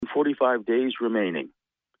145 days remaining.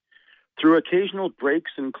 Through occasional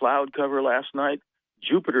breaks in cloud cover last night,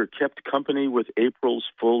 Jupiter kept company with April's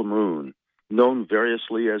full moon, known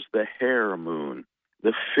variously as the hare moon,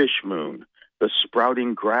 the fish moon, the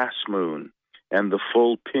sprouting grass moon, and the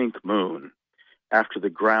full pink moon, after the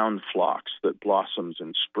ground phlox that blossoms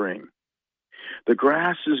in spring. The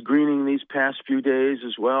grass is greening these past few days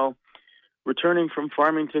as well. Returning from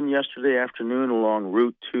Farmington yesterday afternoon along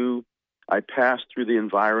Route 2, I passed through the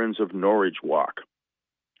environs of Norwich Walk,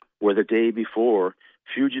 where the day before,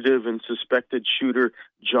 fugitive and suspected shooter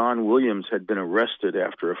John Williams had been arrested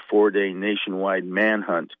after a 4-day nationwide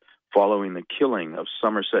manhunt following the killing of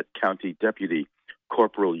Somerset County Deputy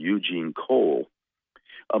Corporal Eugene Cole.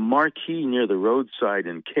 A marquee near the roadside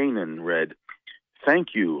in Canaan read,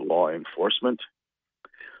 "Thank you, law enforcement."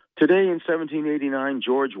 Today in 1789,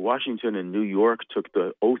 George Washington in New York took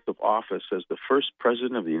the oath of office as the first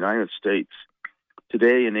president of the United States.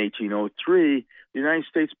 Today in 1803, the United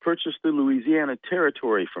States purchased the Louisiana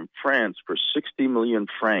Territory from France for 60 million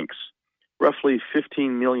francs, roughly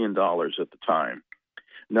 $15 million at the time.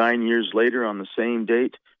 9 years later, on the same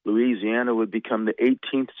date, Louisiana would become the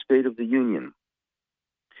 18th state of the Union.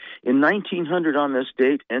 In 1900, on this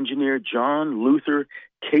date, engineer John Luther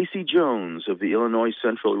Casey Jones of the Illinois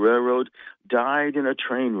Central Railroad died in a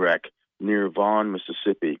train wreck near Vaughan,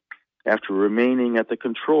 Mississippi, after remaining at the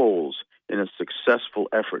controls in a successful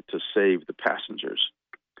effort to save the passengers.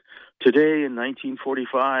 Today, in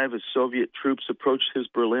 1945, as Soviet troops approached his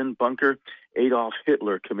Berlin bunker, Adolf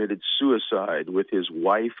Hitler committed suicide with his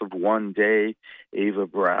wife of one day, Eva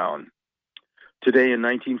Braun. Today, in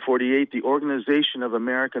 1948, the Organization of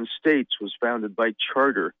American States was founded by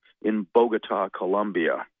charter in Bogota,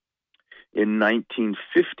 Colombia. In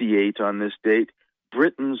 1958, on this date,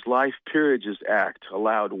 Britain's Life Peerages Act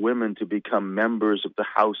allowed women to become members of the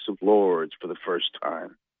House of Lords for the first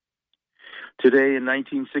time. Today, in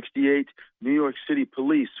 1968, New York City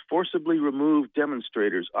police forcibly removed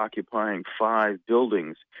demonstrators occupying 5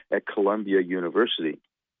 buildings at Columbia University.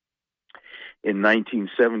 In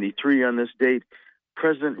 1973, on this date,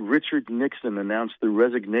 President Richard Nixon announced the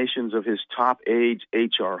resignations of his top aides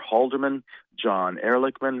H.R. Haldeman, John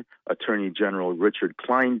Ehrlichman, Attorney General Richard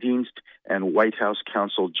Kleindienst, and White House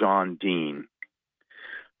counsel John Dean.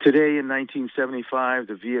 Today, in 1975,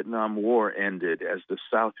 the Vietnam War ended as the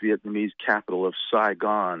South Vietnamese capital of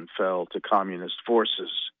Saigon fell to communist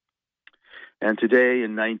forces. And today,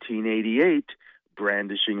 in 1988,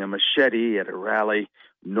 brandishing a machete at a rally,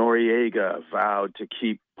 Noriega vowed to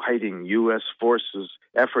keep fighting U.S. forces'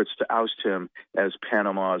 efforts to oust him as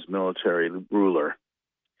Panama's military ruler.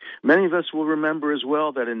 Many of us will remember as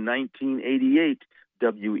well that in 1988,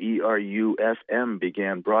 WERU-FM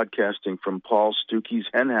began broadcasting from Paul Stuckey's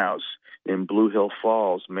hen house in Blue Hill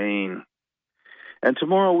Falls, Maine. And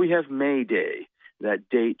tomorrow we have May Day, that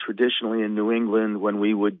date traditionally in New England when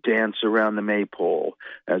we would dance around the maypole,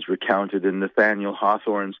 as recounted in Nathaniel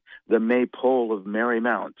Hawthorne's The Maypole of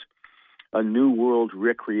Merrymount, a New World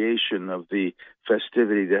recreation of the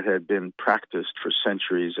festivity that had been practiced for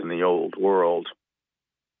centuries in the Old World.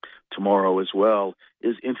 Tomorrow as well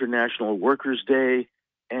is International Workers' Day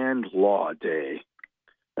and Law Day.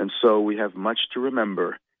 And so we have much to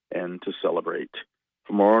remember and to celebrate.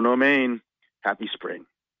 From Orono, Maine, happy spring.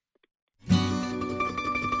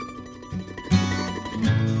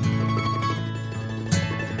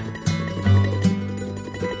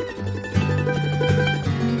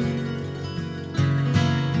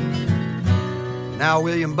 Now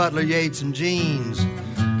William Butler Yeats and Jeans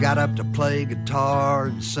got up to play guitar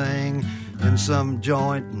and sing in some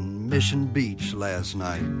joint in Mission Beach last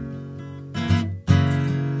night.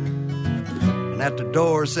 And at the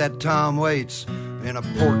door sat Tom Waits in a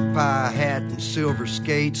pork pie hat and silver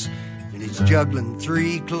skates, and he's juggling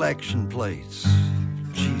 3 collection plates.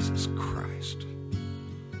 Jesus Christ.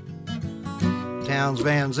 Towns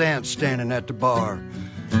Van Zant's standing at the bar,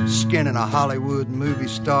 skinning a Hollywood movie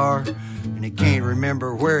star, and he can't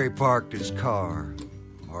remember where he parked his car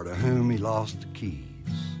or to whom he lost the keys.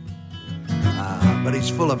 But he's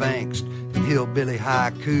full of angst and hillbilly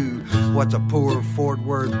haiku. What's a poor Fort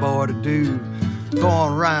Worth boy to do? Go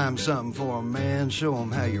on, rhyme something for him, man. Show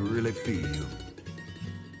him how you really feel.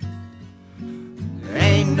 There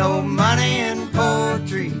ain't no money in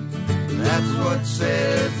poetry. That's what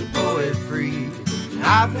sets the poet free.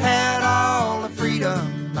 I've had all the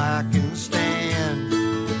freedom I can stand.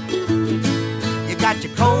 You got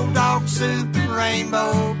your cold dog soup and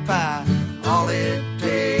rainbow pie. All it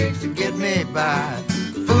takes to get me by.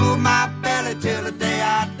 Fool my belly till the day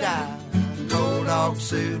I die. Cold dog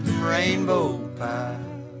soup and rainbow pie.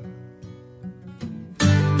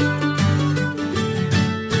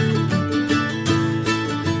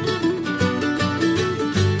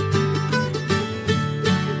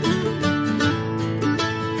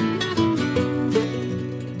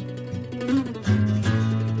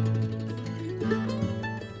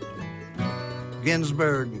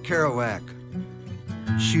 Ginsberg and Kerouac,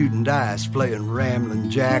 shooting dice, playing Ramblin'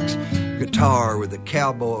 Jacks, guitar with a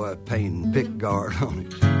cowboy painting pickguard on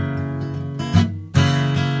it.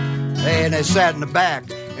 And they sat in the back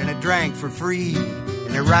and they drank for free,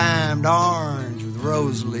 and they rhymed orange with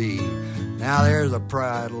Rosalie. Now there's a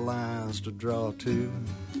pride of lines to draw to.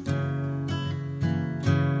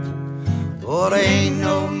 Oh, there ain't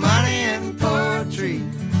no money in poetry,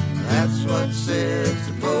 that's what sets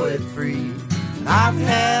the poet free. And I've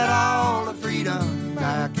had all the freedom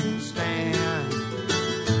I can stand.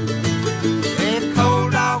 With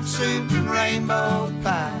cold dog soup and rainbow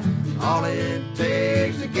pie, all it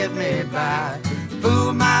takes to get me by.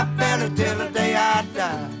 Fool my belly till the day I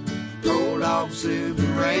die. Cold dog soup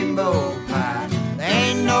and rainbow pie. There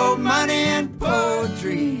ain't no money in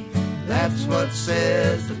poetry, that's what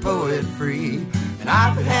sets the poet free. And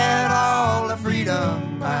I've had all the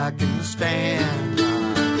freedom I can stand.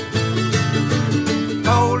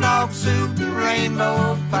 Cold dog soup and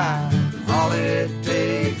rainbow pie, all it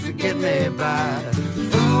takes to get me by.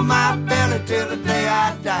 Fool my belly till the day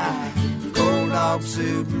I die. Cold dog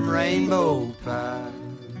soup and rainbow pie.